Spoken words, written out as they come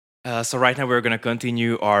So right now we're going to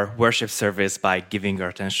continue our worship service by giving our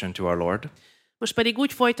attention to our Lord. Most pedig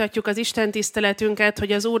úgy folytatjuk az Isten tiszteletünket,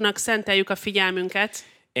 hogy az Úrnak szenteljük a figyelmünket,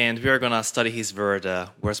 And we are going to study His Word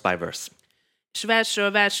verse by verse. és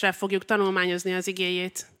versről versre fogjuk tanulmányozni az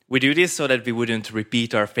igéjét. We do this so that we wouldn't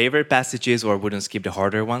repeat our favorite passages or wouldn't skip the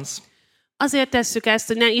harder ones. Azért tesszük ezt,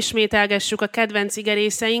 hogy ne ismételgessük a kedvenc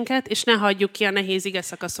igerészeinket, és ne hagyjuk ki a nehéz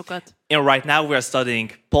igeszakaszokat. And right now we are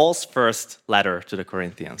studying Paul's first letter to the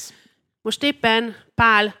Corinthians. Most éppen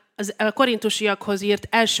Pál a korintusiakhoz írt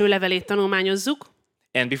első levelét tanulmányozzuk,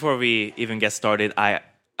 And before we even get started, I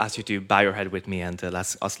ask you to bow your head with me and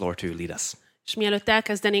let's ask Lord to lead us. és mielőtt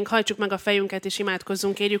elkezdenénk, hajtsuk meg a fejünket, és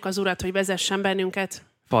imádkozzunk, kérjük az Urat, hogy vezessen bennünket.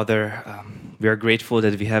 Father, we are grateful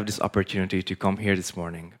that we have this opportunity to come here this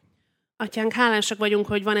morning. Atyánk, hálásak vagyunk,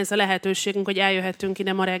 hogy van ez a lehetőségünk, hogy eljöhettünk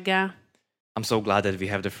ide ma reggel. I'm so glad that we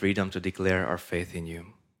have the freedom to declare our faith in you.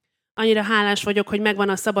 Annyira hálás vagyok, hogy megvan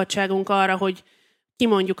a szabadságunk arra, hogy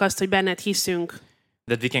kimondjuk azt, hogy benned hiszünk.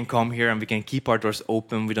 That we can come here and we can keep our doors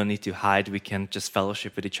open. We don't need to hide. We can just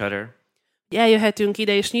fellowship with each other. Eljöhetünk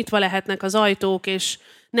ide, és nyitva lehetnek az ajtók, és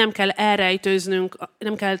nem kell elrejtőznünk,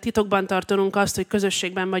 nem kell titokban tartanunk azt, hogy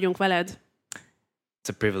közösségben vagyunk veled. It's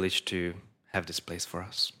a privilege to have this place for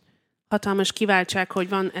us. Hatalmas kiváltság, hogy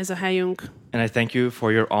van ez a helyünk. And I thank you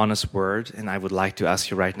for your honest word, and I would like to ask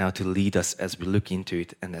you right now to lead us as we look into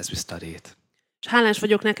it and as we study it. És hálás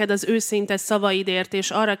vagyok neked az őszinte szavaidért,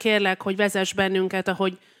 és arra kérlek, hogy vezess bennünket,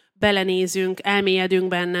 ahogy belenézünk, elmélyedünk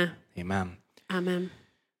benne. Amen. Amen.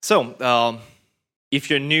 So, if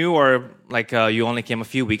you're new or like you only came a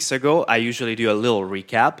few weeks ago, I usually do a little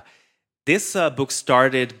recap. This book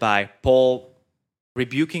started by Paul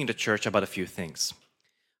rebuking the church about a few things.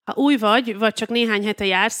 Ha új vagy csak néhány hete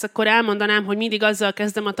jársz, akkor elmondanám, hogy mindig azzal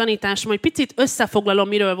kezdem a tanításom, hogy picit összefoglalom,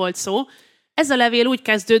 miről volt szó. Ez a levél úgy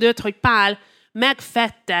kezdődött, hogy Pál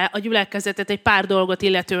megfedte a gyülekezetet egy pár dolgot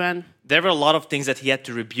illetően. There were a lot of things that he had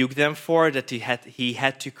to rebuke them for, that he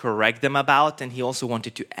had to correct them about, and he also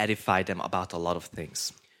wanted to edify them about a lot of things.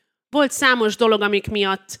 Volt számos dolog, amik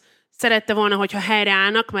miatt szerette volna, hogyha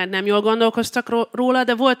helyreállnak, mert nem jól gondolkoztak róla,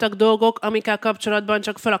 de voltak dolgok, amikkel kapcsolatban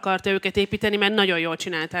csak fel akarta őket építeni, mert nagyon jól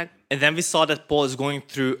csinálták. And then we saw that Paul is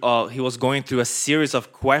he was going through a series of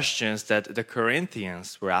questions that the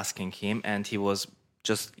Corinthians were asking him, and he was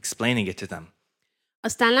just explaining it to them.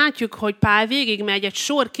 Aztán látjuk, hogy Pál végigmegy egy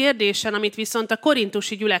sor kérdésen, amit viszont a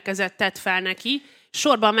korintusi gyülekezet tett fel neki,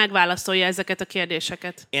 sorban megválaszolja ezeket a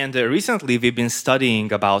kérdéseket. And recently we've been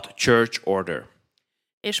studying about church order.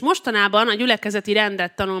 És mostanában a gyülekezeti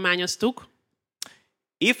rendet tanulmányoztuk.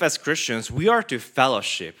 If as Christians we are to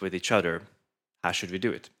fellowship with each other, how should we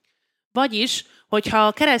do it? Vagyis,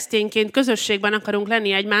 hogyha keresztényként közösségben akarunk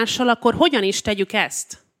lenni egymással, akkor hogyan is tegyük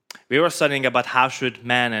ezt? We were studying about how should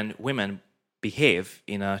men and women behave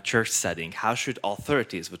in a church setting. How should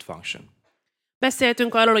authorities would function?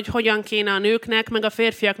 Beszéltünk arról, hogy hogyan kéne a nőknek, meg a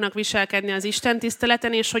férfiaknak viselkedni az Isten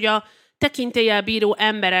tiszteleten, és hogy a tekintéllyel bíró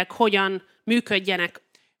emberek hogyan működjenek.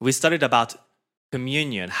 We studied about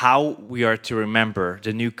communion, how we are to remember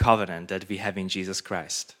the new covenant that we have in Jesus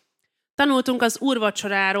Christ. Tanultunk az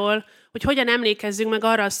úrvacsoráról, hogy hogyan emlékezzünk meg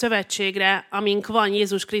arra a szövetségre, amink van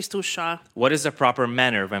Jézus Krisztussal. What is the proper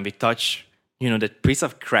manner when we touch, that piece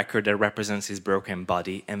of cracker that represents his broken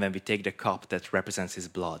body, and when we take the cup that represents his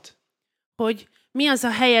blood? Hogy mi az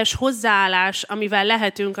a helyes hozzáállás, amivel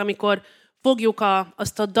lehetünk, amikor fogjuk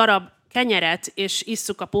azt a darab kenyeret, és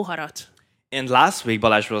isszuk a poharat. And last week,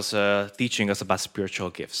 Balázs was teaching us about spiritual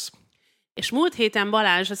gifts. És múlt héten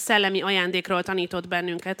Balázs a szellemi ajándékról tanított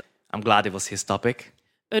bennünket. I'm glad it was his topic.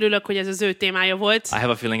 Örülök, hogy ez az ő témája volt. I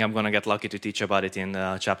have a feeling I'm going to get lucky to teach about it in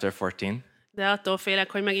chapter 14. De attól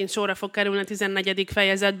félek, hogy megint sorra fog kerülni a 14.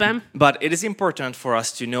 fejezetben. But it is important for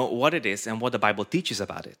us to know what it is and what the Bible teaches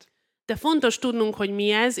about it. De fontos tudnunk, hogy mi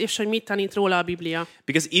ez, és hogy mit tanít róla a Biblia.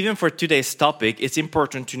 Because even for today's topic, it's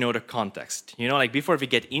important to know the context. Like before we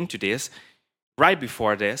get into this, right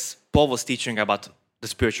before this, Paul was teaching about the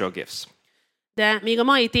spiritual gifts. De még a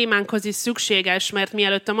mai témánkhoz is szükséges, mert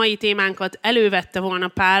mielőtt a mai témánkat elővette volna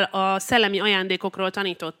Pál, a szellemi ajándékokról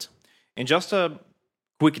tanított. And just a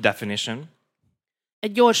quick definition.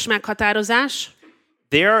 Egy gyors meghatározás.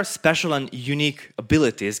 There are special and unique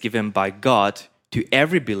abilities given by God to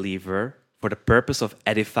every believer for the purpose of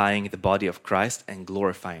edifying the body of Christ and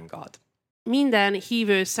glorifying God. Minden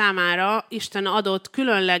hívő számára Isten adott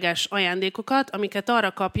különleges ajándékokat, amiket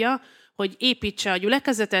arra kapja, hogy építse a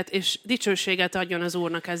gyülekezetet, és dicsőséget adjon az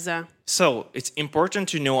Úrnak ezzel. So, it's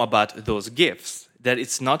important to know about those gifts, that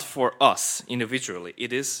it's not for us individually,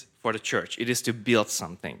 it is for the church, it is to build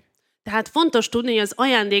something. Tehát fontos tudni, hogy az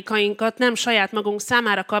ajándékainkat nem saját magunk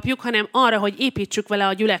számára kapjuk, hanem arra, hogy építsük vele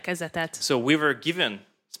a gyülekezetet. So we were given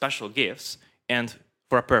special gifts and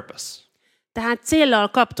for a purpose. Tehát céllal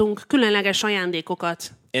kaptunk különleges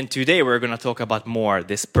ajándékokat. And today we're going to talk about more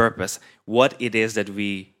this purpose, what it is that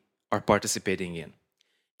we are participating in.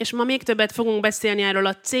 És ma még többet fogunk beszélni erről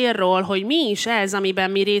a célról, hogy mi is ez,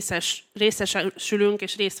 amiben mi részesülünk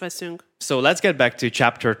és részt veszünk. So let's get back to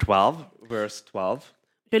chapter 12, verse 12.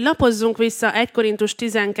 Úgyhogy lapozzunk vissza 1 Korintus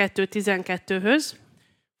 12:12-höz.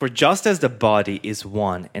 For just as the body is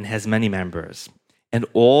one and has many members, and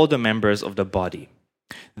all the members of the body,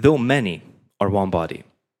 though many are one body,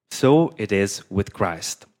 so it is with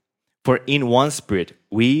Christ. For in one Spirit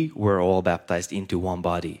we were all baptized into one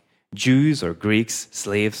body, Jews or Greeks,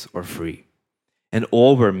 slaves or free, and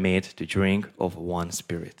all were made to drink of one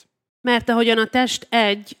Spirit. Mert ahogyan a test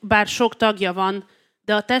egy, bár sok tagja van,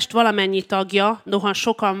 de a test valamennyi tagja, noha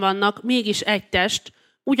sokan vannak, mégis egy test,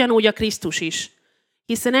 ugyanúgy a Krisztus is.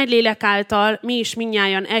 Hiszen egy lélek által mi is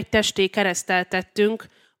mindnyájan egy testé kereszteltettünk,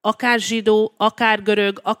 akár zsidó, akár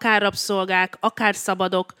görög, akár rabszolgák, akár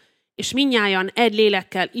szabadok, és mindnyájan egy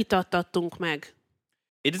lélekkel itattattunk meg.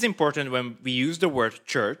 It is important when we use the word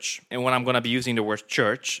church, and when I'm going to be using the word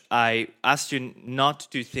church, I ask you not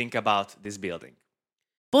to think about this building.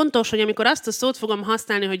 Fontos, hogy amikor azt a szót fogom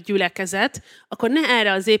használni, hogy gyülekezet, akkor ne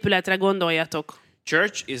erre az épületre gondoljatok.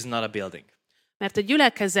 Church is not a building. Mert a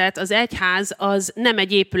gyülekezet, az egyház, az nem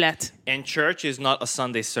egy épület. And church is not a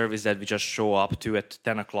Sunday service that we just show up to at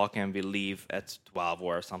 10 o'clock and we leave at 12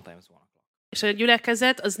 or sometimes 1 o'clock. És a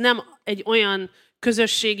gyülekezet az nem egy olyan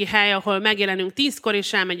közösségi hely, ahol megjelenünk 10-kor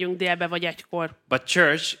és elmegyünk délbe vagy 1-kor. But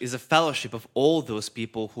church is a fellowship of all those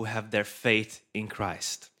people who have their faith in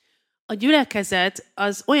Christ. A gyülekezet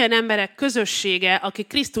az olyan emberek közössége, akik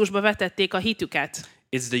Krisztusba vetették a hitüket.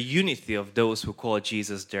 It's the unity of those who call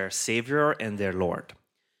Jesus their Savior and their Lord.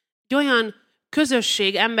 Egy olyan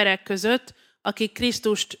közösség emberek között, akik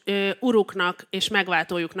Krisztust uruknak és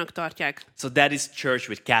megváltójuknak tartják. So that is church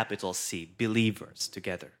with capital C, believers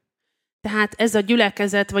together. Tehát ez a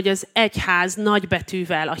gyülekezet vagy az egyház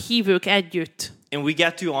nagybetűvel, a hívők együtt. And we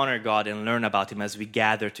get to honor God and learn about Him as we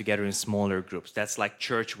gather together in smaller groups. That's like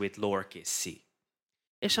church with lowercase c.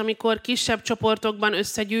 És amikor kisebb csoportokban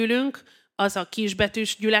összegyűlünk, az a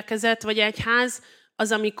kisbetűs gyülekezet vagy egyház,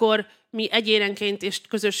 az amikor mi egyénenként és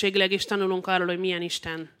közösségileg is tanulunk arról, hogy milyen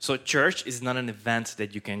Isten. So church is not an event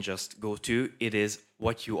that you can just go to. It is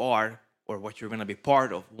what you are or what you're going to be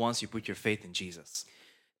part of once you put your faith in Jesus.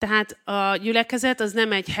 Tehát a gyülekezet az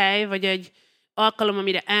nem egy hely, vagy egy alkalom,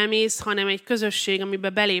 amire elmész, hanem egy közösség, amibe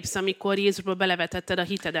belépsz, amikor Jézusba belevetetted a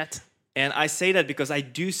hitedet. And I say that because I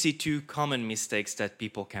do see two common mistakes that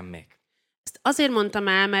people can make. Ezt azért mondtam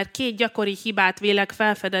el, mert 2 gyakori hibát vélek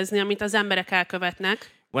felfedezni, amit az emberek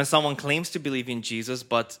elkövetnek. When someone claims to believe in Jesus,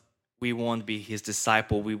 but we won't be his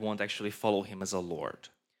disciple, we won't actually follow him as a Lord.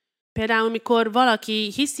 Például, mikor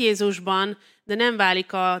valaki hisz Jézusban, de nem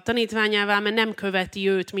válik a tanítványává, mert nem követi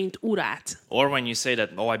őt, mint urát. Or when you say that,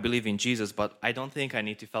 oh, I believe in Jesus, but I don't think I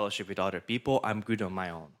need to fellowship with other people, I'm good on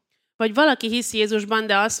my own. Vagy valaki hisz Jézusban,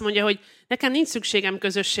 de azt mondja, hogy nekem nincs szükségem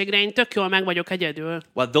közösségre, én tök jól meg vagyok egyedül.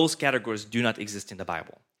 Well, those categories do not exist in the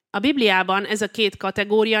Bible. A Bibliában ez a 2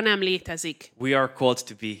 kategória nem létezik. We are called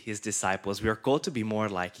to be his disciples. We are called to be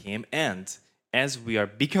more like him, and as we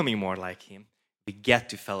are becoming more like him, we get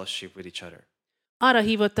to fellowship with each other. Arra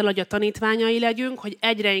hívott el, hogy a tanítványai legyünk, hogy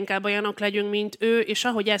egyre inkább olyanok legyünk, mint ő, és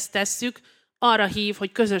ahogy ezt tesszük, arra hív,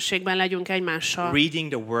 hogy közösségben legyünk egymással.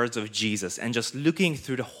 Reading the words of Jesus and just looking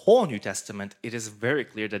through the whole New Testament, it is very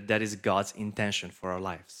clear that that is God's intention for our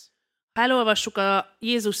lives. Ha elolvassuk a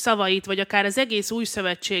Jézus szavait, vagy akár az egész új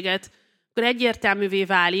szövetséget, akkor egyértelművé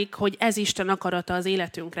válik, hogy ez Isten akarata az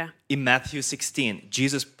életünkre. In Matthew 16,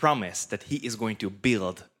 Jesus promised that he is going to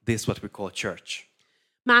build this what we call church.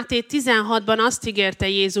 Máté 16-ban azt ígérte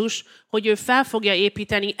Jézus, hogy ő fel fogja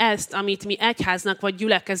építeni ezt, amit mi egyháznak vagy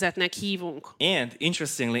gyülekezetnek hívunk. And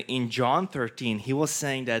interestingly, in John 13, he was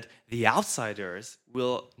saying that the outsiders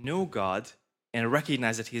will know God and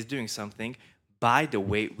recognize that he is doing something by the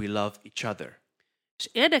way we love each other. És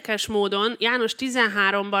érdekes módon János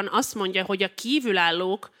 13-ban azt mondja, hogy a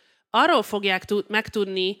kívülállók arról fogják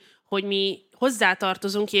megtudni, hogy mi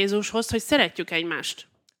hozzátartozunk Jézushoz, hogy szeretjük egymást.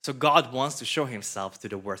 So God wants to show himself to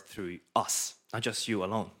the world through us, not just you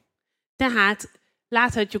alone. Tehát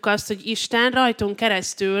láthatjuk azt, hogy Isten rajtunk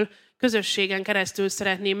keresztül, közösségen keresztül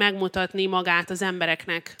szeretné megmutatni magát az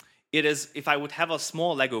embereknek. It is, if I would have a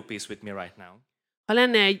small Lego piece with me right now, Ha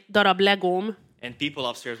lenne egy darab legóm, and people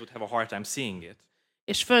upstairs would have a hard time seeing it,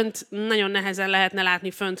 és fönt nagyon nehezen lehetne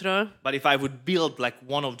látni föntről. But if I would build like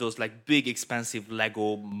one of those like big expensive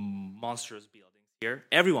Lego monstrous buildings here,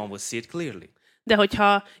 everyone would see it clearly. De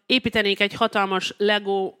hogyha építenék egy hatalmas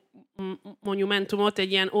Lego monumentumot,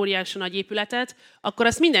 egy ilyen óriási nagy épületet, akkor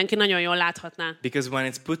azt mindenki nagyon jól láthatná. Because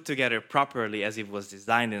when it's put together properly as it was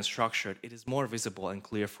designed and structured, it is more visible and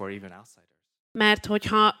clear for even outsiders. Mert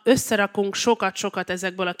hogyha összerakunk sokat-sokat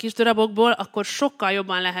ezekből a kis darabokból, akkor sokkal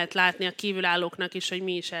jobban lehet látni a kívülállóknak is, hogy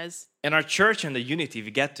mi is ez. And our church and the unity we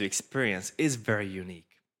get to experience is very unique.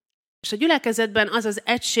 És a gyülekezetben az az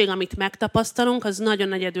egység, amit megtapasztalunk, az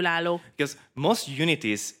nagyon egyedülálló. Because most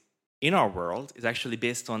unities in our world is actually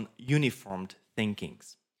based on uniformed thinkings.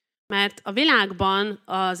 Mert a világban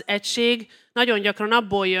az egység nagyon gyakran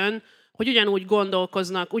abból jön, hogy ugyanúgy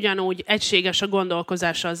gondolkoznak, ugyanúgy egységes a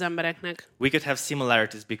gondolkozása az embereknek. We could have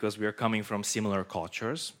similarities because we are coming from similar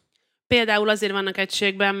cultures. Például azért vannak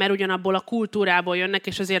egységben, mert ugyanabból a kultúrából jönnek,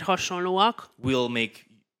 és azért hasonlóak. We'll make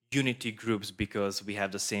unity groups because we have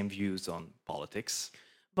the same views on politics.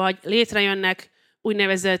 Vagy létrejönnek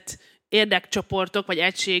úgynevezett érdekcsoportok, vagy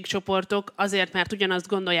egységcsoportok azért, mert ugyanazt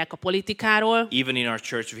gondolják a politikáról. Even in our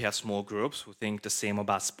church we have small groups who think the same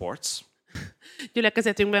about sports.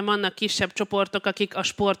 Gyülekezetünkben vannak kisebb csoportok, akik a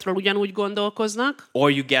sportról ugyanúgy gondolkoznak.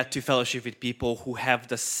 Or you get to fellowship with people who have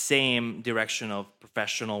the same direction of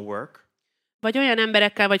professional work. Vagy olyan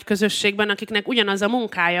emberekkel vagy közösségben, akiknek ugyanaz a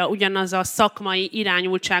munkája, ugyanaz a szakmai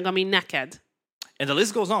irányultsága, mint neked. And the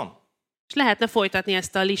list goes on. És lehetne folytatni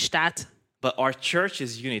ezt a listát. But our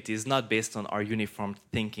church's unity is not based on our uniform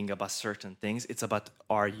thinking about certain things. It's about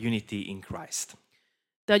our unity in Christ.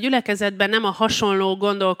 De a gyülekezetben nem a hasonló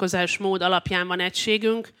gondolkozásmód alapján van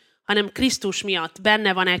egységünk, hanem Krisztus miatt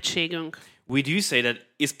benne van egységünk. We do say that,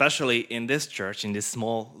 especially in this church, in this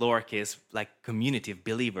small, lowercase, like community of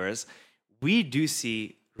believers, we do see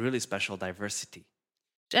really special diversity.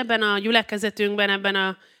 És ebben a gyülekezetünkben, ebben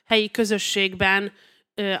a helyi közösségben,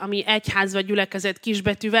 ami egyház vagy gyülekezet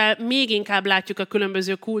kisbetűvel, még inkább látjuk a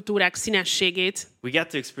különböző kultúrák színességét. We get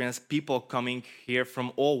to experience people coming here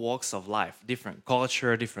from all walks of life, different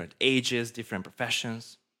culture, different ages, different professions.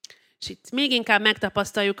 És itt még inkább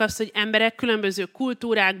megtapasztaljuk azt, hogy emberek különböző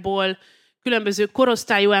kultúrákból, különböző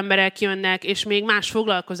korosztályú emberek jönnek, és még más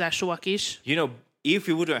foglalkozásúak is. You know, if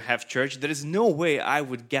we wouldn't have church, there is no way I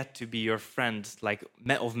would get to be your friend, like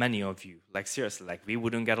of many of you. Like seriously, like we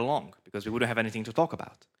wouldn't get along because we wouldn't have anything to talk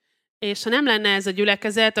about. És ha nem lenne ez a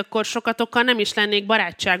gyülekezet, akkor sokatokkal nem is lennék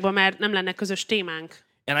barátságban, mert nem lenne közös témánk.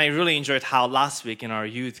 And I really enjoyed how last week in our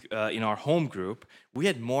youth, in our home group, we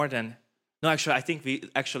had I think we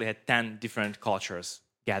actually had 10 different cultures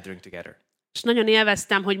gathering together. És nagyon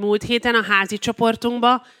élveztem, hogy múlt héten a házi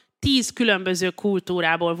csoportunkban 10 különböző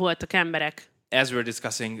kultúrából voltak emberek. As we were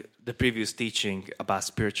discussing the previous teaching about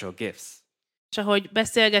spiritual gifts. És ahogy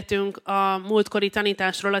beszélgetünk a múltkori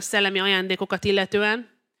tanításról a szellemi ajándékokat illetően,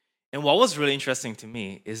 And what was really interesting to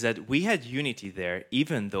me is that we had unity there,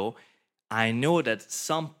 even though I know that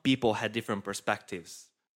some people had different perspectives,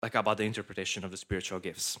 like about the interpretation of the spiritual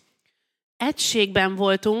gifts. Egységben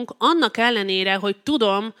voltunk, annak ellenére, hogy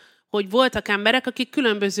tudom, hogy voltak emberek, akik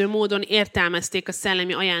különböző módon értelmezték a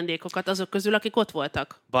szellemi ajándékokat azok közül, akik ott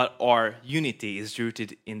voltak. But our unity is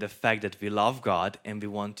rooted in the fact that we love God and we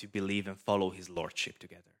want to believe and follow His Lordship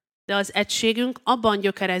together. De az egységünk abban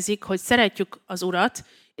gyökerezik, hogy szeretjük az Urat,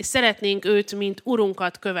 és szeretnénk őt, mint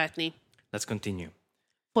Urunkat követni. Let's continue.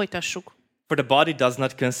 Folytassuk. For the body does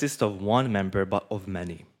not consist of one member, but of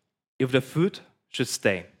many. If the foot should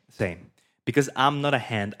stay same, because I'm not a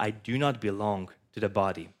hand, I do not belong to the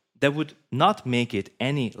body. That would not make it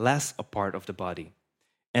any less a part of the body.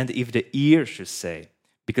 And if the ear should say,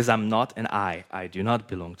 because I'm not an eye, I do not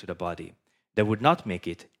belong to the body. That would not make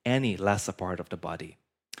it any less a part of the body.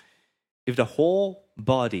 If the whole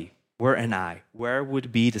body were an eye, where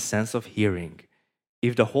would be the sense of hearing?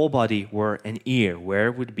 If the whole body were an ear,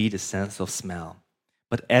 where would be the sense of smell?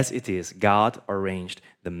 But as it is, God arranged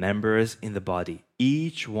the members in the body,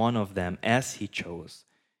 each one of them as He chose.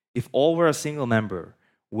 If all were a single member,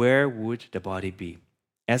 where would the body be?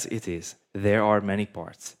 As it is, there are many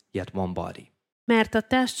parts, yet one body. Mert a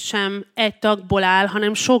test sem egy tagból áll,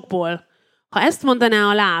 hanem sokból. Ha ezt mondaná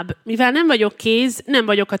a láb, mivel nem vagyok kéz, nem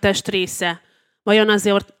vagyok a test része. Vajon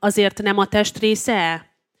azért nem a test része-e?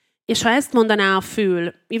 És ha ezt mondaná a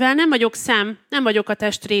fül, mivel nem vagyok szem, nem vagyok a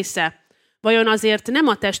test része. Vajon azért nem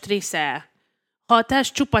a test része-e? Ha a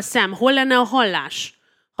test csupa szem, hol lenne a hallás?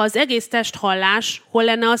 Ha az egész test hallás, hol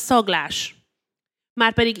lenne a szaglás?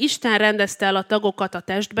 Márpedig Isten rendezte el a tagokat a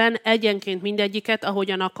testben, egyenként mindegyiket,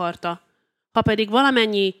 ahogyan akarta. Ha pedig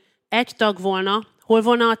valamennyi egy tag volna, hol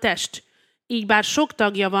volna a test? így bár sok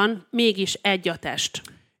tagja van, mégis egy a test.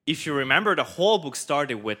 If you remember, the whole book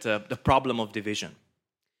started with the problem of division.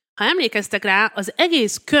 Ha emlékeztek rá, az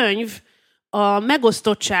egész könyv a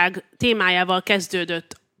megosztottság témájával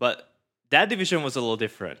kezdődött. But that division was a little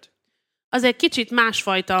different. Az egy kicsit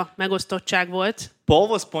másfajta megosztottság volt. Paul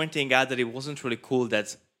was pointing out that it wasn't really cool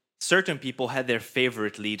that certain people had their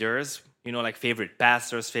favorite leaders, like favorite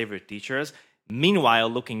pastors, favorite teachers, meanwhile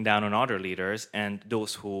looking down on other leaders and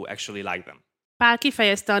those who actually like them. Pál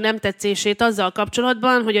kifejezte a nem tetszését azzal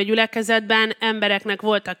kapcsolatban, hogy a gyülekezetben embereknek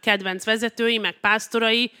voltak kedvenc vezetői, meg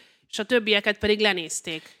pásztorai, és a többieket pedig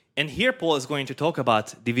lenézték. And here Paul is going to talk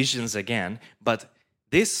about divisions again, but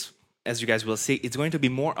this, as you guys will see, it's going to be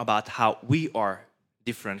more about how we are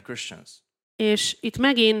different Christians. És itt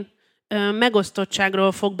megint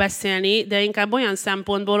megosztottságról fog beszélni, de inkább olyan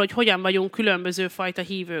szempontból, hogy hogyan vagyunk különböző fajta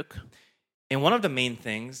hívők. And one of the main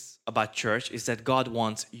things about church is that God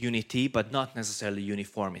wants unity, but not necessarily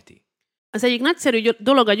uniformity. Az egyik nagyszerű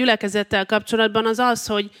dolog a gyülekezettel kapcsolatban az az,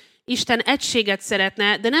 hogy Isten egységet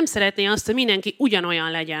szeretne, de nem szeretné azt, hogy mindenki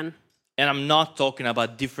ugyanolyan legyen. And I'm not talking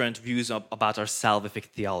about different views about our salvific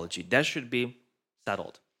theology. That should be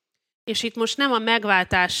settled. És itt most nem a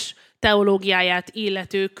megváltás teológiáját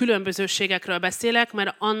illető különbözőségekről beszélek,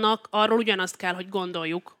 mert arról ugyanazt kell, hogy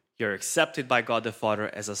gondoljuk. You're accepted by God the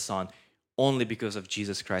Father as a son only because of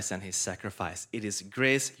Jesus Christ and his sacrifice. It is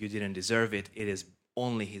grace, you didn't deserve it. It is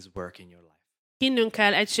only his work in your life. Hinnünk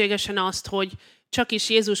kell egységesen azt, hogy csak is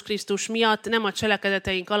Jézus Krisztus miatt, nem a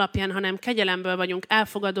cselekedeteink alapján, hanem kegyelemből vagyunk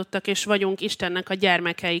elfogadottak, és vagyunk Istennek a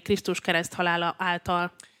gyermekei Krisztus kereszthalála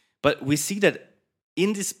által. But we see that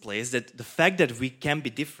in this place, that the fact that we can be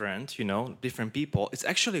different, different people, it's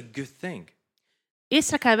actually a good thing.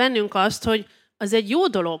 Észre kell vennünk azt, hogy az egy jó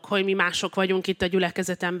dolog, hogy mi mások vagyunk itt a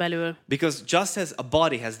gyülekezeten belül. Because just as a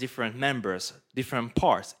body has different members, different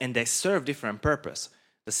parts, and they serve different purpose,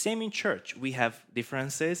 the same in church, we have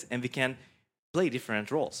differences and we can play different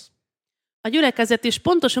roles. A gyülekezet is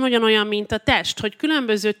pontosan ugyanolyan, mint a test, hogy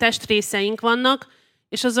különböző testrészeink vannak,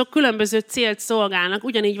 és azok különböző célt szolgálnak.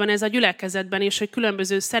 Ugyanígy van ez a gyülekezetben is, hogy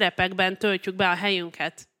különböző szerepekben töltjük be a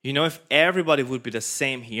helyünket. If everybody would be the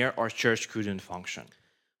same here, our church couldn't function.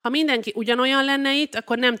 Ha mindenki ugyanolyan lenne itt,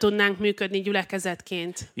 akkor nem tudnánk működni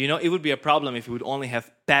gyülekezetként. It would be a problem if we would only have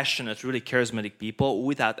passionate, really charismatic people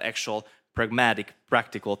without actual pragmatic,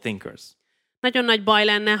 practical thinkers. Nagyon nagy baj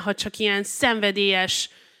lenne, ha csak ilyen szenvedélyes,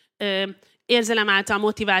 érzelem által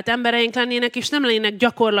motivált embereink lennének, és nem lennének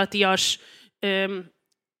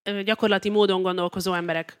gyakorlati módon gondolkozó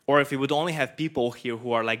emberek. Or if we would only have people here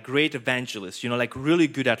who are like great evangelists, like really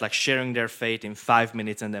good at like sharing their faith in 5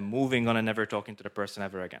 minutes and then moving on and never talking to the person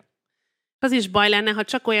ever again. Az is baj lenne, ha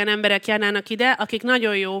csak olyan emberek járnának ide, akik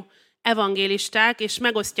nagyon jó evangélisták, és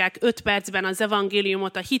megosztják 5 percben az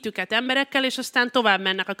evangéliumot, a hitüket emberekkel, és aztán tovább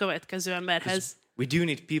mennek a következő emberhez. We do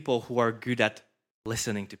need people who are good at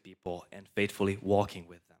listening to people and faithfully walking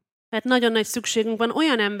with them. Mert nagyon nagy szükségünk van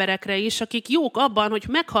olyan emberekre is, akik jók abban, hogy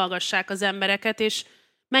meghallgassák az embereket, és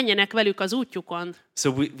menjenek velük az útjukon.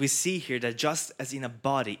 So we see here that just as in a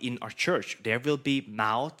body, in our church, there will be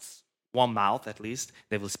mouths, one mouth at least,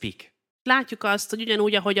 they will speak. Látjuk azt, hogy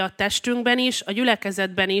ugyanúgy, ahogy a testünkben is, a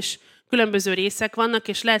gyülekezetben is különböző részek vannak,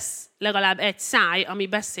 és lesz legalább egy száj, ami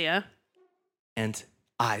beszél. And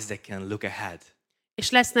eyes that can look ahead. És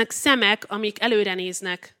lesznek szemek, amik előre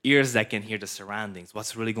néznek. Ears that can hear the surroundings,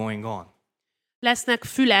 what's really going on. Lesznek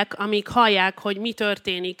fülek, amik hallják, hogy mi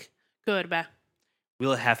történik körbe.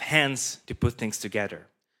 We'll have hands to put things together.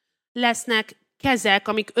 Lesznek kezek,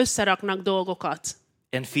 amik összeraknak dolgokat.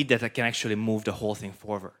 And feet that can actually move the whole thing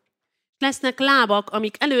forward. Lesznek lábak,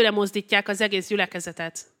 amik előre mozdítják az egész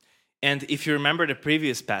gyülekezetet. And if you remember the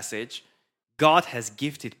previous passage, God has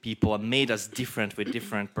gifted people and made us different with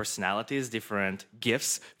different personalities, different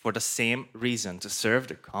gifts for the same reason, to serve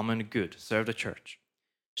the common good, serve the church.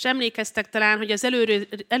 És emlékeztek talán, hogy az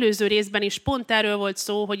előző részben is pont erről volt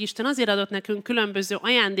szó, hogy Isten azért adott nekünk különböző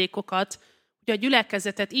ajándékokat, hogy a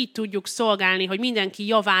gyülekezetet így tudjuk szolgálni, hogy mindenki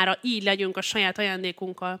javára így legyünk a saját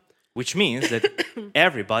ajándékunkkal. Which means that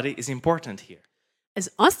everybody is important here.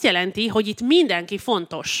 Ez azt jelenti, hogy itt mindenki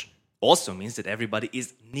fontos. Also means that everybody is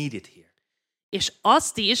needed here. És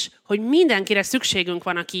azt is, hogy mindenkire szükségünk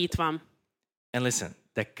van, aki itt van. And listen,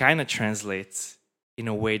 that kind of translates in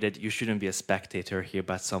a way that you shouldn't be a spectator here,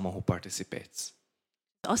 but someone who participates.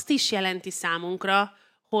 Azt is jelenti számunkra,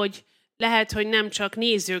 hogy lehet, hogy nem csak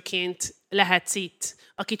nézőként lehetsz itt,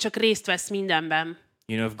 aki csak részt vesz mindenben.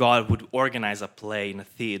 If God would organize a play in a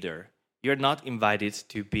theater, you're not invited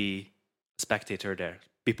to be a spectator there,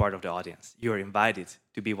 be part of the audience. You're invited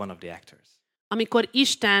to be one of the actors. Amikor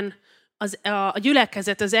Isten a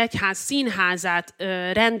gyülekezet, az egyház színházát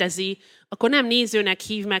rendezi, akkor nem nézőnek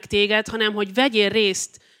hív meg téged, hanem hogy vegyél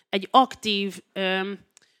részt egy aktív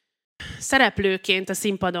szereplőként a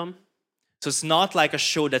színpadon. So it's not like a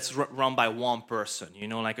show that's run by one person, you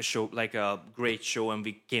know, like a show, like a great show, and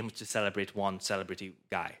we came to celebrate one celebrity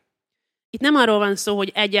guy. Itt nem arról van szó,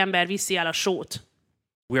 hogy egy ember viszi el a sót.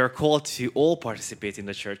 We are called to all participate in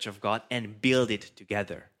the church of God and build it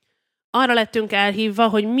together. Arra lettünk elhívva,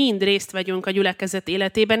 hogy mind részt vegyünk a gyülekezet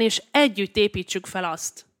életében, és együtt építsük fel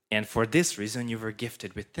azt. And for this reason you were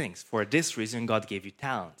gifted with things. For this reason God gave you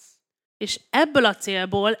talents. És ebből a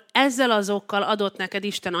célból, ezzel azokkal adott neked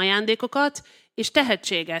Isten ajándékokat és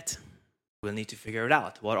tehetséget. We'll need to figure it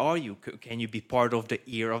out. What are you? Can you be part of the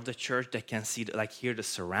ear of the church that can see, like, hear the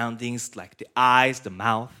surroundings, like the eyes, the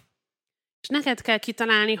mouth? És neked kell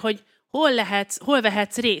kitalálni, hogy hol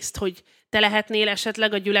vehetsz részt, hogy te lehetnél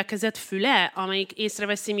esetleg a gyülekezet füle, amelyik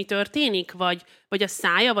észreveszi, mi történik, vagy a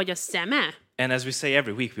szája, vagy a szeme. And as we say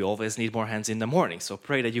every week, we always need more hands in the morning. So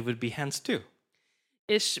pray that you would be hands too.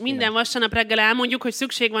 És minden vasárnap reggel elmondjuk, hogy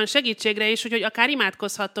szükség van segítségre is, hogy akár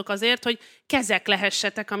imádkozhattok azért, hogy kezek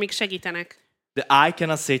lehessetek, amik segítenek. The eye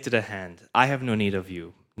cannot say to the hand, I have no need of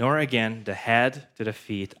you. Nor again the head to the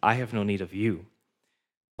feet, I have no need of you.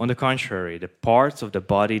 On the contrary, the parts of the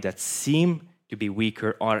body that seem to be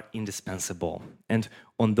weaker are indispensable. And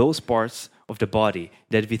on those parts of the body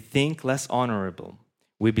that we think less honorable,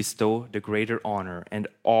 we bestow the greater honor, and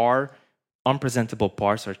our unpresentable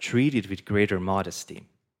parts are treated with greater modesty.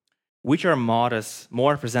 Which are modest,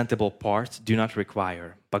 more presentable parts do not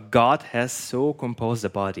require, but God has so composed the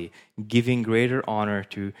body, giving greater honor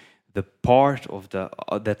to the part of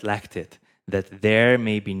that lacked it, that there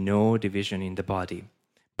may be no division in the body,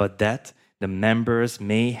 but that the members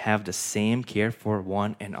may have the same care for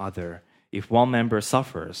one another. If one member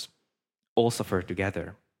suffers, all suffer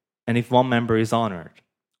together. And if one member is honored,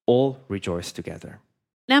 all rejoice together.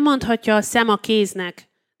 Nem mondhatja a szem a kéznek,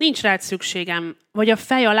 nincs rád szükségem, vagy a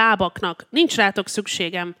fej a lábaknak, nincs rátok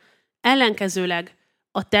szükségem. Ellenkezőleg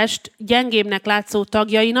a test gyengébbnek látszó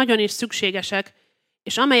tagjai nagyon is szükségesek,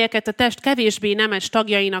 és amelyeket a test kevésbé nemes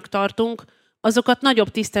tagjainak tartunk, azokat nagyobb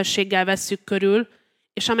tisztességgel vesszük körül,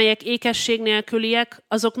 és amelyek ékesség nélküliek,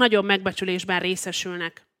 azok nagyobb megbecsülésben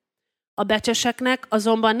részesülnek. A becseseknek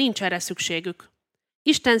azonban nincs erre szükségük.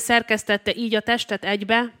 Isten szerkesztette így a testet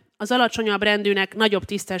egybe, az alacsonyabb rendűnek nagyobb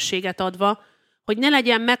tisztességet adva, hogy ne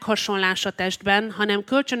legyen meghasonlás a testben, hanem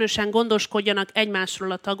kölcsönösen gondoskodjanak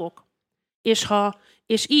egymásról a tagok.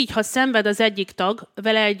 És így, ha szenved az egyik tag,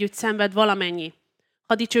 vele együtt szenved valamennyi.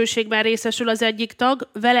 Ha dicsőségben részesül az egyik tag,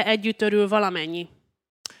 vele együtt örül valamennyi.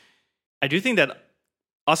 I do think that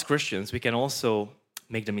us Christians, we can also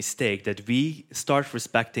make the mistake that we start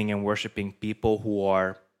respecting and worshiping people who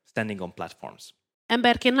are standing on platforms.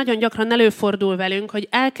 Emberként nagyon gyakran előfordul velünk, hogy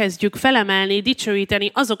elkezdjük felemelni,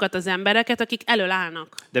 dicsőíteni azokat az embereket, akik elől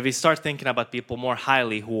állnak. That we start thinking about people more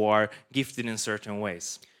highly who are gifted in certain ways.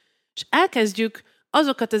 És elkezdjük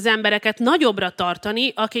azokat az embereket nagyobbra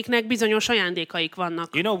tartani, akiknek bizonyos ajándékaik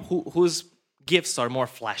vannak. You know whose gifts are more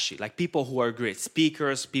flashy, like people who are great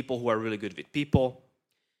speakers, people who are really good with people.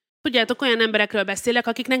 Tudjátok, olyan emberekről beszélek,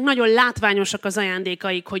 akiknek nagyon látványosak az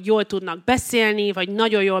ajándékaik, hogy jól tudnak beszélni, vagy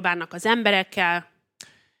nagyon jól bánnak az emberekkel.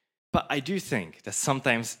 But I do think that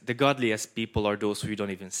sometimes the godliest people are those who you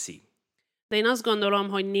don't even see. De én azt gondolom,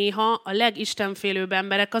 hogy néha a legistenfélőbb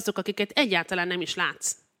emberek azok, akiket egyáltalán nem is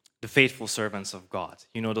látsz. The faithful servants of God.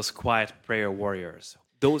 You know, those quiet prayer warriors.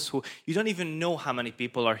 Those who, you don't even know how many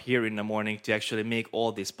people are here in the morning to actually make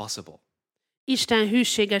all this possible. Isten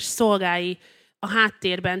hűséges szolgái a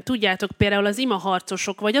háttérben. Tudjátok, például az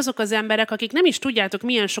imaharcosok, vagy azok az emberek, akik nem is tudjátok,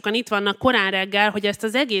 milyen sokan itt vannak korán reggel, hogy ezt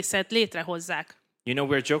az egészet létrehozzák. You know,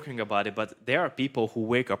 we're joking about it, but there are people who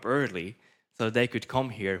wake up early so they could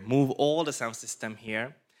come here, move all the sound system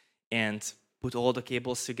here, and put all the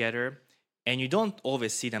cables together, and you don't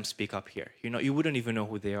always see them speak up here. You know, you wouldn't even know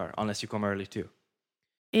who they are unless you come early too.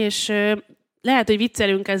 És lehet, hogy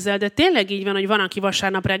viccelünk ezzel, de tényleg így van, hogy van, aki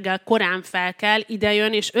vasárnap reggel korán felkel,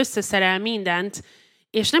 idejön, és összeszerel mindent,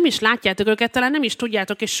 és nem is látjátok őket, talán nem is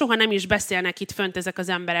tudjátok, és soha nem is beszélnek itt fönt ezek az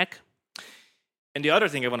emberek. And the other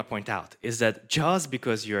thing I want to point out is that just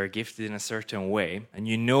because you're gifted in a certain way and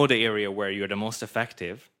you know the area where you're the most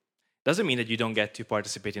effective, doesn't mean that you don't get to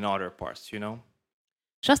participate in other parts, you know?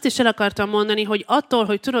 És azt is el akartam mondani, hogy attól,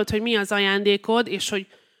 hogy tudod, hogy mi az ajándékod, és hogy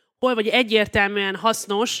hol vagy egyértelműen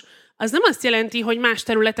hasznos, az nem azt jelenti, hogy más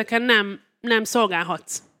területeken nem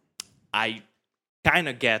szolgálhatsz. I kind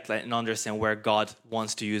of get and understand where God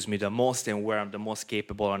wants to use me the most and where I'm the most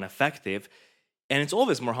capable and effective. And it's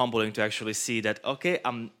always more humbling to actually see that, okay,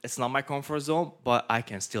 it's not my comfort zone, but I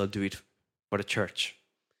can still do it for the church.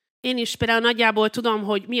 Én is például nagyjából tudom,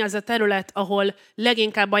 hogy mi az a terület, ahol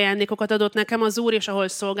leginkább ajándékokat adott nekem az Úr, és ahol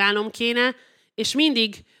szolgálnom kéne, és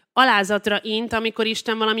mindig alázatra int, amikor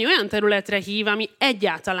Isten valami olyan területre hív, ami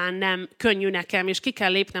egyáltalán nem könnyű nekem, és ki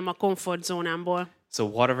kell lépnem a komfortzónámból. So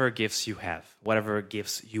whatever gifts you have, whatever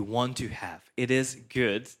gifts you want to have, it is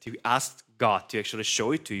good to ask God to actually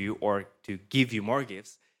show it to you or to give you more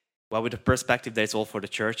gifts, but with the perspective that it's all for the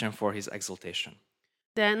church and for his exaltation.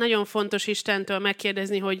 De nagyon fontos Istentől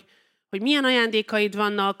megkérdezni, hogy milyen ajándékaid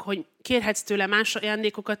vannak, hogy kérhetsz tőle más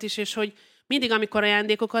ajándékokat is, és hogy mindig, amikor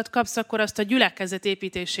ajándékokat kapsz, akkor azt a gyülekezet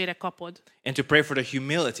építésére kapod. And to pray for the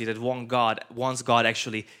humility that once God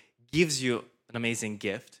actually gives you an amazing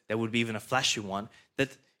gift, that would be even a flashy one,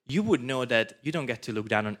 that you would know that you don't get to look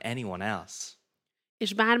down on anyone else.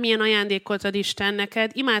 És bármilyen ajándékot ad Isten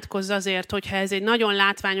neked, imádkozz azért, hogyha ez egy nagyon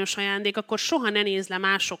látványos ajándék, akkor soha ne nézz le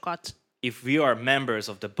másokat. If we are members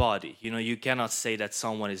of the body, you cannot say that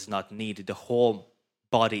someone is not needed. The whole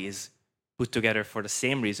body is put together for the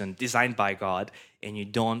same reason, designed by God, and you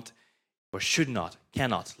don't or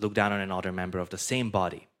cannot look down on another member of the same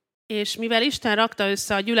body. És mivel Isten rakta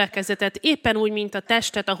össze a gyülekezetet éppen úgy, mint a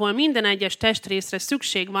testet, ahol minden egyes testrészre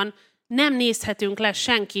szükség van, nem nézhetünk le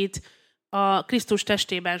senkit a Krisztus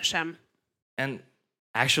testében sem. And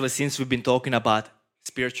actually, since we've been talking about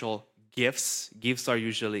spiritual gifts are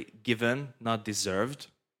usually given, not deserved.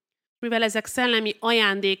 Mivel ezek szellemi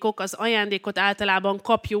ajándékok, az ajándékot általában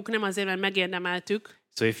kapjuk, nem azért, mert megérdemeltük.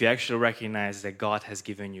 So if you actually recognize that God has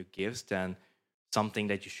given you gifts, then something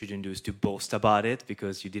that you shouldn't do is to boast about it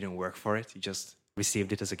because you didn't work for it. You just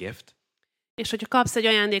received it as a gift. És hogyha kapsz egy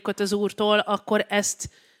ajándékot az Úrtól, akkor ezt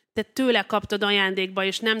te tőle kaptad ajándékba,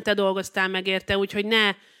 és nem te dolgoztál meg érte, úgyhogy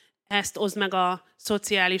ne ezt oszd meg a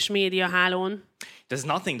szociális média hálón. There's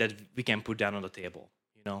nothing that we can put down on the table,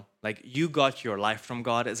 Like you got your life from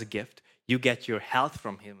God as a gift, you get your health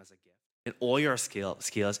from him as a gift, and all your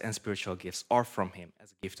skills and spiritual gifts are from him as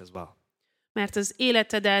a gift as well. Mert az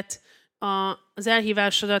életedet, az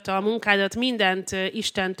elhívásodat, a munkádat, mindent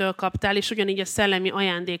Istentől kaptál, és ugyanígy a szellemi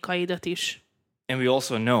ajándékaidat is. And we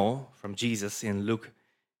also know from Jesus in Luke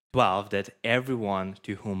 12 that everyone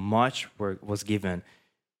to whom much was given,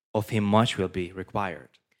 of him much will be required.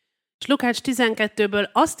 És Lukács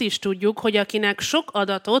 12-ből azt is tudjuk, hogy akinek sok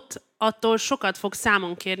adatot, attól sokat fog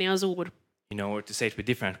számon kérni az Úr. To say it with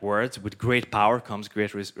different words, with great power comes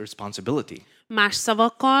great responsibility. Más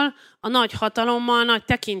szavakkal, a nagy hatalommal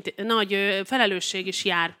nagy felelősség is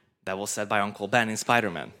jár. That was said by Uncle Ben in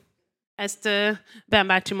Spider-Man. Ezt Ben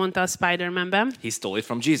bácsi mondta a Spider-Man-ben. He stole it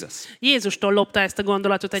from Jesus. Jézustól lopta ezt a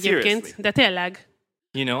gondolatot egyébként, Seriously. de tényleg.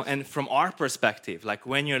 And from our perspective, like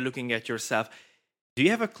when you're looking at yourself, do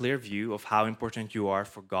you have a clear view of how important you are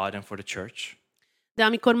for God and for the church? De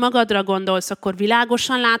amikor magadra gondolsz, akkor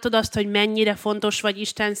világosan látod azt, hogy mennyire fontos vagy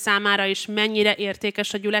Isten számára, és mennyire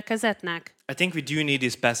értékes a gyülekezetnek? I think we do need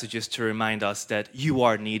these passages to remind us that you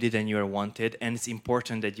are needed and you are wanted, and it's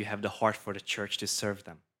important that you have the heart for the church to serve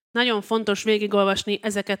them. Nagyon fontos végigolvasni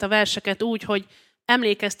ezeket a verseket úgy, hogy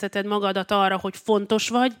emlékezteted magadat arra, hogy fontos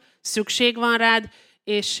vagy, szükség van rád,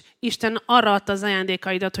 és Isten arra adta az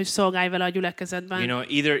ajándékaidat, hogy szolgálj vele a gyülekezetben.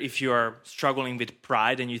 Either if you are struggling with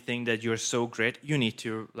pride and you think that you're so great, you need to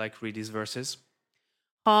read these verses.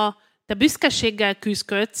 Ha te büszkeséggel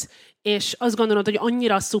küzdködsz, és azt gondolod, hogy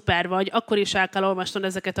annyira szuper vagy, akkor is el kell olvasnod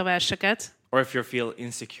ezeket a verseket. Or if you feel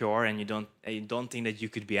insecure and you don't think that you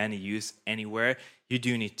could be any use anywhere, you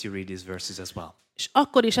do need to read these verses as well. És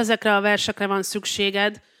akkor is ezekre a versekre van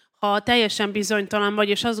szükséged, ha teljesen bizonytalan vagy,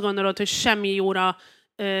 és azt gondolod, hogy semmi jóra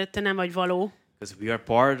te nem vagy való. Because we are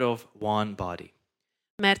part of one body.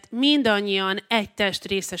 Mert mindannyian egy test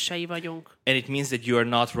részesei vagyunk. And it means that you are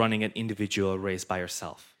not running an individual race by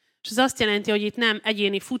yourself. És ez azt jelenti, hogy itt nem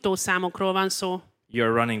egyéni futószámokról van szó,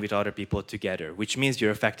 You're running with other people together, which means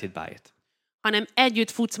you're affected by it. hanem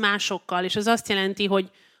együtt futsz másokkal, és ez azt jelenti, hogy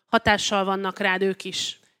hatással vannak rád ők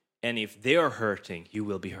is. And if they are hurting, you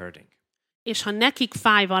will be hurting. És ha nekik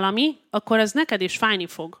fáj valami, akkor az neked is fájni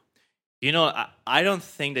fog. I don't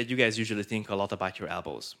think that you guys usually think a lot about your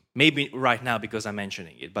elbows. Maybe right now because I'm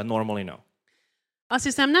mentioning it, but normally no. Azt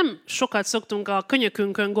hiszem, nem sokat szoktunk a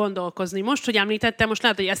könyökünkön gondolkozni. Most, hogy említettem, most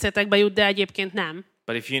lehet, hogy eszetekbe jut, de egyébként nem.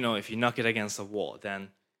 But if you knock it against a wall,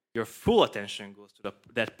 then your full attention goes to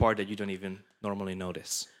that part that you don't even normally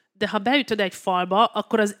notice. De ha beütöd egy falba,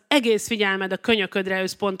 akkor az egész figyelmed a könyöködre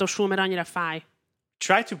összpontosul, mert annyira fáj.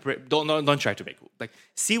 Try to break. Don't try to break. Like,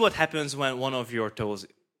 see what happens when one of your toes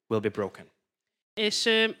will be broken. És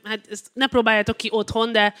hát ezt ne próbáljátok ki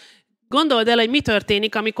otthon, de gondold el, hogy mi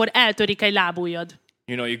történik, amikor eltörik egy lábujjad.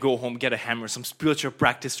 You go home, get a hammer, some spiritual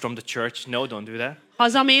practice from the church. No, don't do that.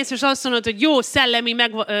 Hazamész, és azt mondod, hogy jó szellemi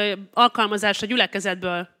alkalmazás a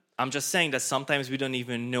gyülekezetből. I'm just saying that sometimes we don't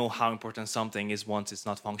even know how important something is once it's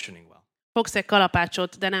not functioning well. Fogsz egy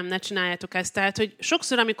kalapácsot, de nem, ne csináljátok ezt. Tehát, hogy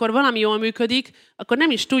sokszor, amikor valami jól működik, akkor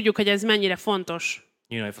nem is tudjuk, hogy ez mennyire fontos.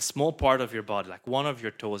 You know, if a small part of your body, like one of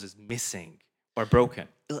your toes is missing or broken,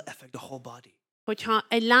 it'll affect the whole body. Hogyha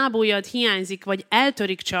egy lábujjad hiányzik, vagy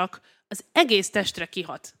eltörik csak, az egész testre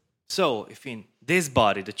kihat. So, if in this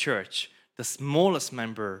body, the church, the smallest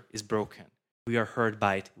member is broken, we are hurt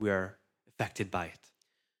by it, we are affected by it.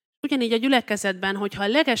 Ugyanígy a gyülekezetben, hogyha a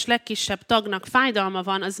legkisebb tagnak fájdalma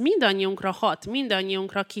van, az mindannyiunkra hat,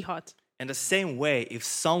 mindannyiunkra kihat. In the same way, if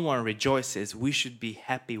someone rejoices, we should be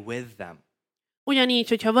happy with them. Ugyanígy,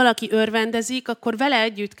 hogyha valaki örvendezik, akkor vele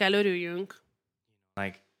együtt kell örüljünk.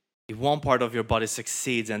 Like, if one part of your body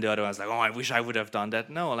succeeds and the other one's like, oh, I wish I would have done that.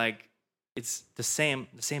 No, like, it's the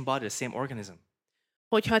same body, the same organism.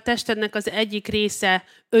 Hogyha a testednek az egyik része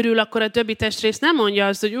örül, akkor a többi testrész nem mondja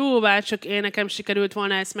azt, hogy bár csak én nekem sikerült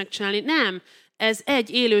volna ezt megcsinálni. Nem, ez egy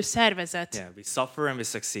élő szervezet. Yeah, we suffer and we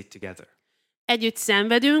succeed together. Együtt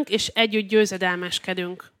szenvedünk, és együtt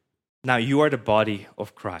győzedelmeskedünk. Now you are the body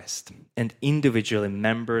of Christ and individually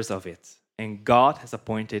members of it. And God has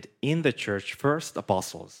appointed in the church first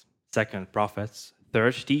apostles, second prophets,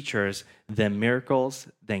 third teachers, then miracles,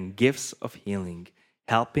 then gifts of healing,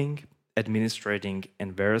 helping, administrating,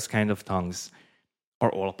 and various kind of tongues.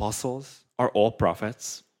 Are all apostles? Are all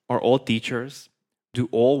prophets? Are all teachers? Do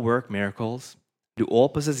all work miracles? Do all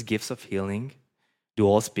possess gifts of healing? Do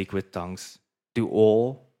all speak with tongues?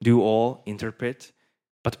 Do all interpret?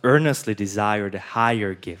 But earnestly desire the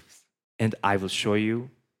higher gifts, and I will show you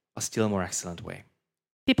a still more excellent way.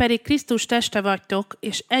 Ti pedig Krisztus teste vagytok,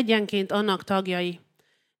 és egyenként annak tagjai.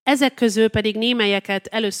 Ezek közül pedig némelyeket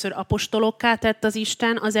először apostolokká tett az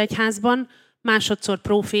Isten az egyházban, másodszor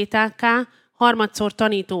prófétákká, harmadszor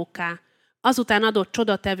tanítókká. Azután adott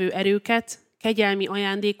csodatevő erőket, kegyelmi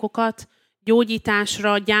ajándékokat,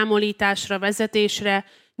 gyógyításra, gyámolításra, vezetésre,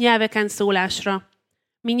 nyelveken szólásra.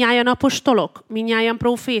 Mindnyájan apostolok, mindnyájan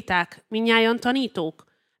próféták, mindnyájan tanítók,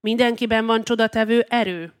 mindenkiben van csodatevő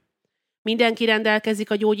erő. Mindenki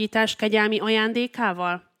rendelkezik a gyógyítás kegyelmi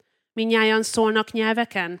ajándékával? Mindnyájan szólnak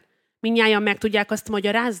nyelveken? Mindnyájan meg tudják azt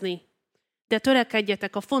magyarázni? De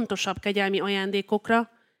törekedjetek a fontosabb kegyelmi ajándékokra,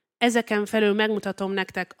 ezeken felül megmutatom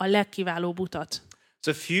nektek a legkiválóbb utat.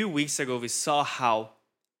 So a few weeks ago we saw how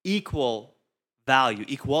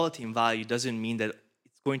equality in value doesn't mean that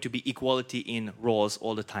it's going to be equality in roles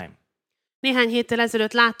all the time. Néhány héttel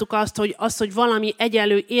ezelőtt láttuk azt, hogy valami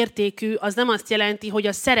egyenlő értékű, az nem azt jelenti, hogy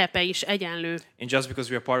a szerepe is egyenlő. And just because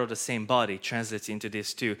we are part of the same body translates into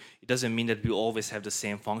this too. It doesn't mean that we always have the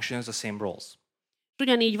same functions, the same roles.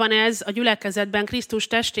 Ugyanígy van ez a gyülekezetben, Krisztus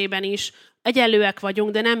testében is. Egyenlőek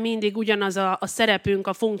vagyunk, de nem mindig ugyanaz a szerepünk,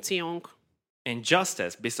 a funkciónk. And just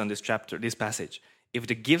as, based on this passage, if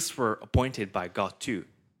the gifts were appointed by God too,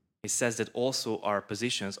 it says that also our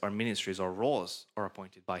positions, our ministries, our roles are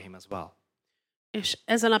appointed by Him as well. És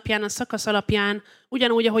ez alapján, a szakasz alapján,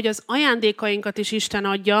 ugyanúgy, ahogy az ajándékainkat is Isten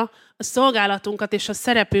adja, a szolgálatunkat és a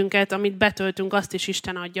szerepünket, amit betöltünk, azt is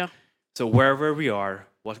Isten adja. So wherever we are,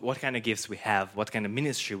 what kind of gifts we have, what kind of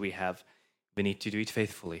ministry we have, we need to do it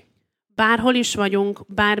faithfully. Bárhol is vagyunk,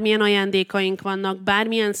 bármilyen ajándékaink vannak,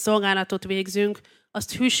 bármilyen szolgálatot végzünk,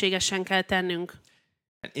 azt hűségesen kell tennünk.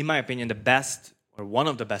 And in my opinion, the best or one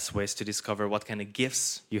of the best ways to discover what kind of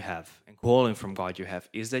gifts you have and calling from God you have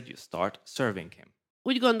is that you start serving Him.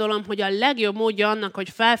 Úgy gondolom, hogy a legjobb módja annak, hogy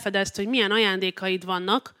felfedezd, hogy milyen ajándékaid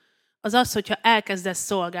vannak, az az, hogyha elkezdesz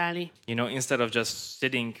szolgálni. You know, instead of just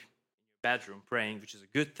sitting in your bedroom praying, which is a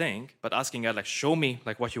good thing, but asking God, like, show me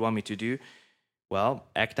like what you want me to do, well,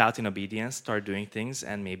 act out in obedience, start doing things,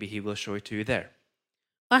 and maybe He will show it to you there.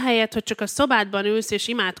 Ahelyett, hogy csak a szobádban ülsz és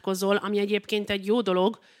imádkozol, ami egyébként egy jó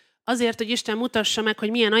dolog, azért, hogy Isten mutassa meg, hogy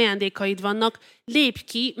milyen ajándékaid vannak, lépj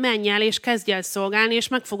ki, menj el és kezdj el szolgálni, és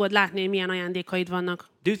meg fogod látni, hogy milyen ajándékaid vannak.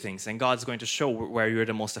 Do things, and God's going to show where you're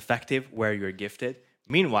the most effective, where you're gifted.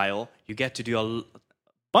 Meanwhile, you get to do a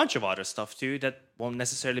bunch of other stuff too that won't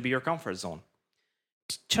necessarily be your comfort zone.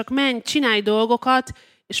 Csak menj, csinálj dolgokat,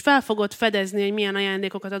 és fel fogod fedezni, hogy milyen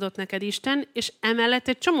ajándékokat adott neked Isten, és emellett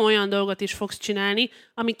egy csomó olyan dolgot is fogsz csinálni,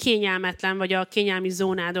 ami kényelmetlen, vagy a kényelmi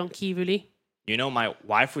zónádon kívüli. You know, my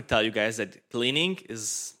wife would tell you guys that cleaning is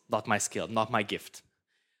not my skill, not my gift.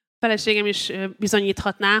 Feleségem is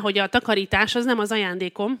bizonyíthatná, hogy a takarítás az nem az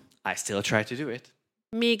ajándékom. I still try to do it.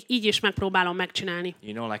 Még így is megpróbálom megcsinálni.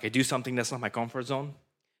 You know, like I do something that's not my comfort zone.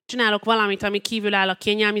 Csinálok valamit, ami kívül áll a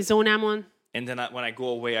kényelmi zónámon. And then when I go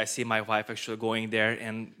away, I see my wife actually going there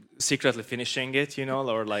and secretly finishing it, you know,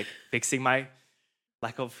 or like fixing my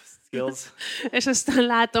lack of skills. És aztán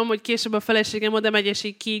látom, hogy később a feleségem oda megy, és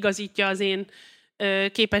így kiigazítja az én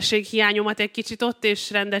képességhiányomat egy kicsit ott,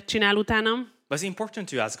 és rendet csinál utánam. But it's important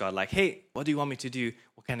to ask God, like, hey, what do you want me to do?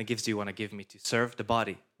 What kind of gifts do you want to give me to serve the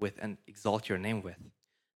body with and exalt your name with?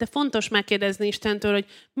 De fontos megkérdezni Istentől, hogy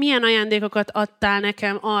milyen ajándékokat adtál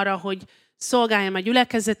nekem arra, hogy szolgáljam a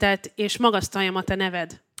gyülekezetet, és magasztaljam a te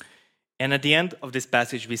neved. And at the end of this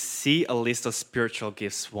passage, we see a list of spiritual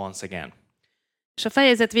gifts once again. És a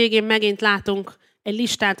fejezet végén megint látunk egy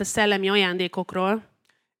listát a szellemi ajándékokról.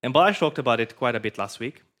 And Balázs talked about it quite a bit last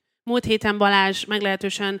week. Múlt héten Balázs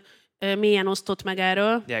meglehetősen mélyen osztott meg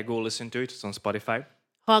erről. Yeah, go listen to it. It's on Spotify.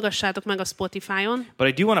 Hallgassátok meg a Spotify-on. But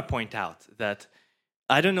I do want to point out that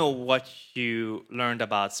I don't know what you learned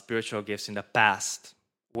about spiritual gifts in the past,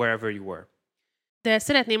 wherever you were. De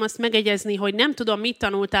szeretném azt megegyezni, hogy nem tudom, mit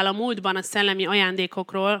tanultál a múltban a szellemi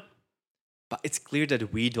ajándékokról, But it's clear that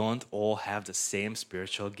we don't all have the same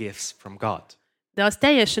spiritual gifts from God. de az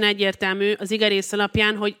teljesen egyértelmű az igerész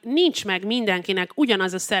alapján, hogy nincs meg mindenkinek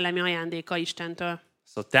ugyanaz a szellemi ajándéka Istentől.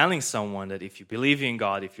 So telling someone that if you believe in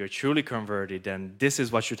God, if you're truly converted, then this is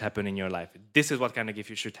what should happen in your life. This is what kind of gift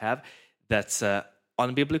you should have. That's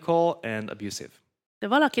unbiblical and abusive. De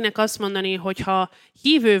valakinek azt mondani, hogy ha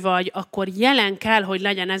hívő vagy, akkor jelen kell, hogy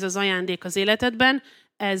legyen ez az ajándék az életedben,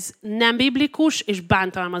 ez nem biblikus és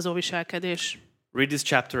bántalmazó viselkedés. Read this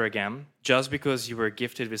chapter again. Just because you were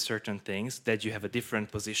gifted with certain things, that you have a different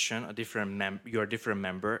position, you're a different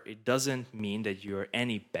member, it doesn't mean that you're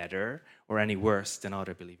any better or any worse than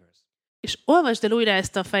other believers. És olvasd el újra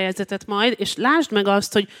ezt a fejezetet majd, és lásd meg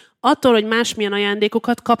azt, hogy attól, hogy másmilyen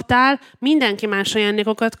ajándékokat kaptál, mindenki más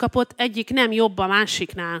ajándékokat kapott, egyik nem jobb a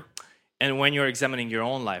másiknál. And when you're examining your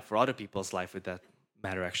own life or other people's life with that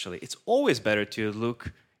matter actually, it's always better to look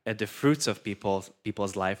at the fruits of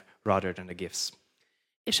people's life rather than the gifts.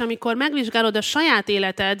 És amikor megvizsgálod a saját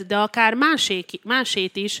életed, de akár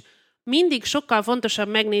másét is, mindig sokkal fontosabb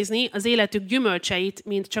megnézni az életük gyümölcseit,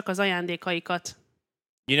 mint csak az ajándékaikat.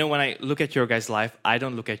 You know, when I look at your guys' life, I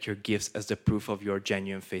don't look at your gifts as the proof of your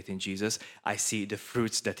genuine faith in Jesus. I see the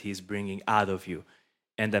fruits that he's bringing out of you.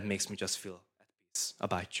 And that makes me just feel at peace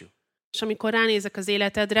about you. És amikor ránézek az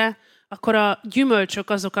életedre, akkor a gyümölcsök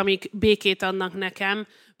azok, amik békét adnak nekem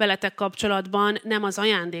veletek kapcsolatban, nem az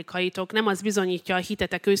ajándékaitok, nem az bizonyítja a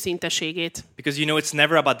hitetek őszinteségét. Because you know, it's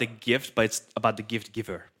never about the gift, but it's about the gift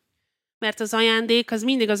giver. Mert az ajándék az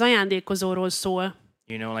mindig az ajándékozóról szól.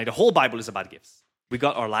 You know, like the whole Bible is about gifts. We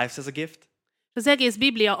got our lives as a gift. Az egész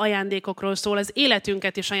Biblia ajándékokról szól, az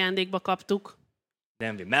életünket is ajándékba kaptuk.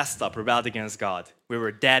 Then we messed up, rebelled against God. We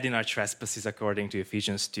were dead in our trespasses according to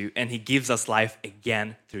Ephesians 2, and he gives us life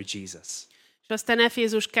again through Jesus. És aztán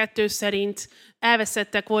Efézus 2 szerint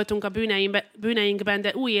elveszettek voltunk a bűneinkben,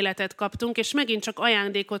 de új életet kaptunk, és megint csak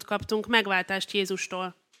ajándékot kaptunk, megváltást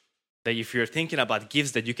Jézustól. That if you're thinking about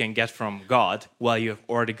gifts that you can get from God, well, you have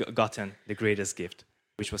already gotten the greatest gift,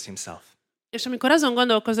 which was himself. És amikor azon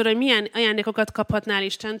gondolkozol, hogy milyen ajándékokat kaphatnál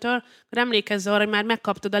Istentől, akkor emlékezz arra, hogy már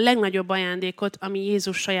megkaptad a legnagyobb ajándékot, ami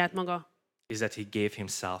Jézus saját maga. Is that he gave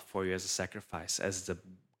himself for you as a sacrifice, as the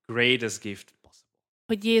greatest gift possible.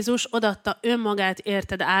 Hogy Jézus odaadta önmagát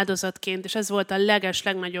érted áldozatként, és ez volt a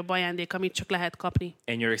legnagyobb ajándék, amit csak lehet kapni.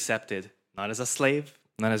 And you're accepted, not as a slave,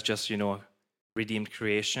 not as just, redeemed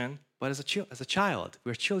creation, but as a child.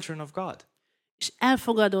 We're children of God. És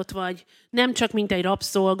elfogadott vagy, nem csak mint egy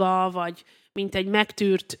rabszolga, vagy mint egy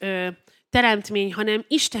megtűrt teremtmény, hanem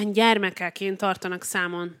Isten gyermekeként tartanak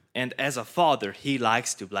számon. And as a father, he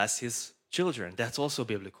likes to bless his children. That's also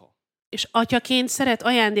biblical. És atyaként szeret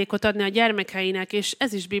ajándékot adni a gyermekeinek, és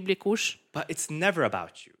ez is biblikus. But it's never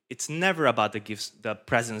about you. It's never about the gifts, the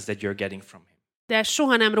presents that you're getting from him. De ez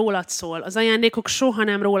soha nem rólad szól. Az ajándékok soha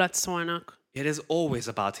nem rólad szólnak. It is always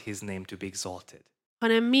about his name to be exalted.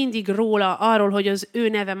 Hanem mindig róla, arról, hogy az ő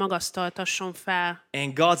neve magasztaltasson fel.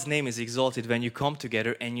 And God's name is exalted when you come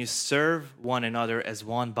together and you serve one another as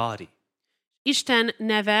one body. Isten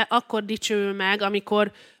neve akkor dicsőül meg,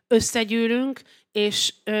 amikor összegyűlünk,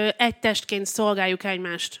 és egy testként szolgáljuk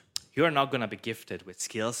egymást. You are not going to be gifted with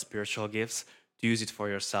skills, spiritual gifts, to use it for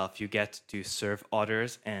yourself. You get to serve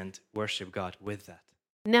others and worship God with that.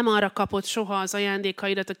 Nem arra kapod soha az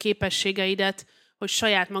ajándékaidat, a képességeidet, hogy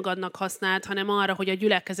saját magadnak használd, hanem arra, hogy a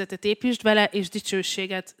gyülekezetet építsd vele, és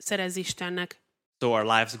dicsőséget szerezz Istennek. So our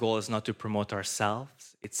life's goal is not to promote ourselves,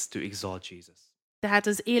 it's to exalt Jesus. Tehát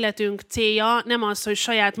az életünk célja nem az, hogy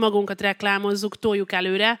saját magunkat reklámozzuk, toljuk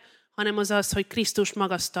előre, hanem az, hogy Krisztust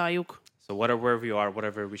magasztaljuk. So whatever we are,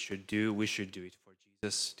 whatever we should do it for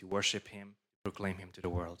Jesus, to worship him, proclaim him to the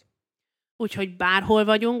world. Úgyhogy bárhol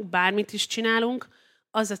vagyunk, bármit is csinálunk,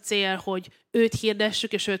 az a cél, hogy őt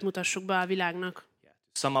hirdessük, és őt mutassuk be a világnak. Yeah.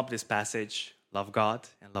 sum up this passage, love God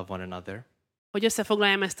and love one another. Hogy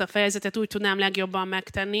összefoglaljam ezt a fejezetet, úgy tudnám legjobban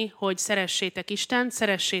megtenni, hogy szeressétek Istent,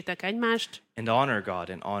 szeressétek egymást, And honor God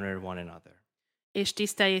and honor one another. és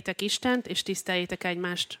tiszteljétek Istent, és tiszteljétek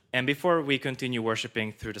egymást. And before we continue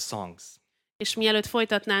worshiping through the songs, És mielőtt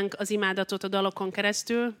folytatnánk az imádatot a dalokon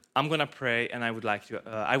keresztül, I'm going to pray, and I would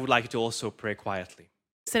like you to also pray quietly.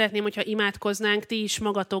 szeretném, hogyha imádkoznánk ti is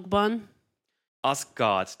magatokban, Ask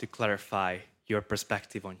God to clarify your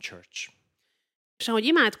perspective on church. és ahogy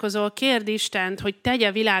imádkozol, kérd Istent, hogy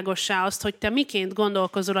tegye világossá azt, hogy te miként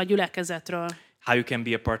gondolkozol a gyülekezetről. How you can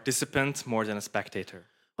be a participant more than a spectator.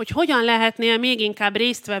 Hogy hogyan lehetnél még inkább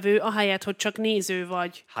résztvevő, ahelyett, hogy csak néző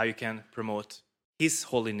vagy. How you can promote His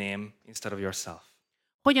holy name instead of yourself.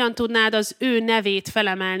 Hogyan tudnád az ő nevét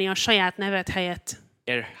felemelni a saját neved helyett.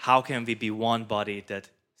 And how can we be one body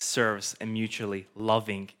that serves and mutually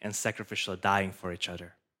loving and sacrificial dying for each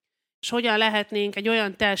other? És hogyan lehetnénk egy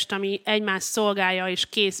olyan test, ami egymást szolgálja és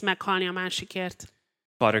kész meghalni a másikért.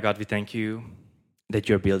 Father God, we thank you that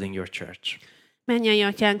you're building your church. Mennyei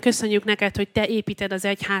Atyánk, köszönjük neked, hogy te építed az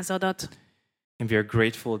egyházadat. And we are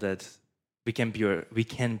grateful that we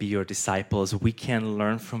can be your disciples, we can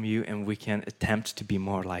learn from you, and we can attempt to be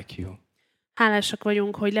more like you. Hálásak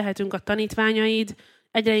vagyunk, hogy lehetünk a tanítványaid,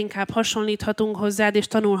 egyre inkább hasonlíthatunk hozzád, és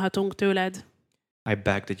tanulhatunk tőled. I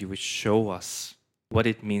beg that you would show us what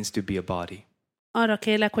it means to be a body. Arra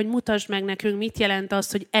kérlek, hogy mutasd meg nekünk, mit jelent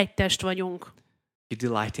az, hogy egy test vagyunk. You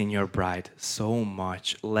delight in your bride so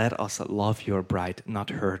much. Let us love your bride, not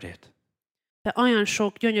hurt it. Te olyan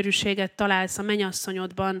sok gyönyörűséget találsz a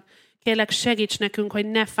mennyasszonyodban. Kérlek, segíts nekünk, hogy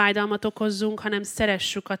ne fájdalmat okozzunk, hanem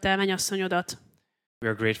szeressük a te mennyasszonyodat. We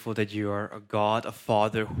are grateful that you are a God, a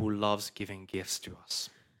Father who loves giving gifts to us.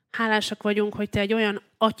 Hálásak vagyunk, hogy te egy olyan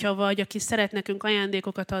atya vagy, aki szeret nekünk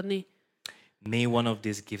ajándékokat adni. May one of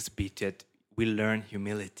these gifts be that we learn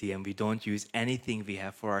humility and we don't use anything we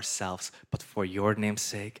have for ourselves, but for your name's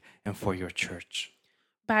sake and for your church.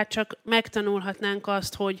 Bárcsak megtanulhatnánk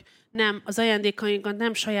azt, hogy nem az ajándékainkat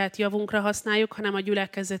nem saját javunkra használjuk, hanem a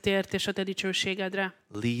gyülekezetért és a te dicsőségedre.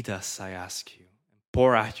 Lead us, I ask you, and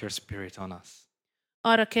pour out your spirit on us.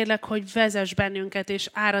 Arra kérlek, hogy vezess bennünket, és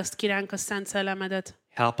áraszt ki ránk a Szent Szellemedet.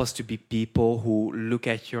 Help us to be people who look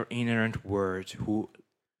at your inerrant word, who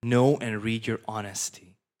know and read your honesty.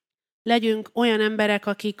 Legyünk olyan emberek,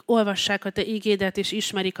 akik olvassák a te ígédet, és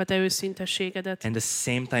ismerik a te őszintességedet. And at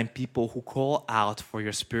the same time, people who call out for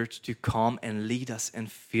your spirit to come and lead us and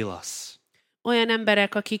fill us. Olyan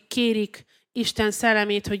emberek, akik kérik Isten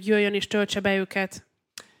szellemét, hogy jöjjön és töltse be őket.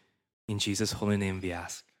 In Jesus' holy name we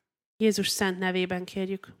ask. Jézus szent nevében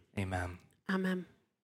kérjük. Amen. Amen.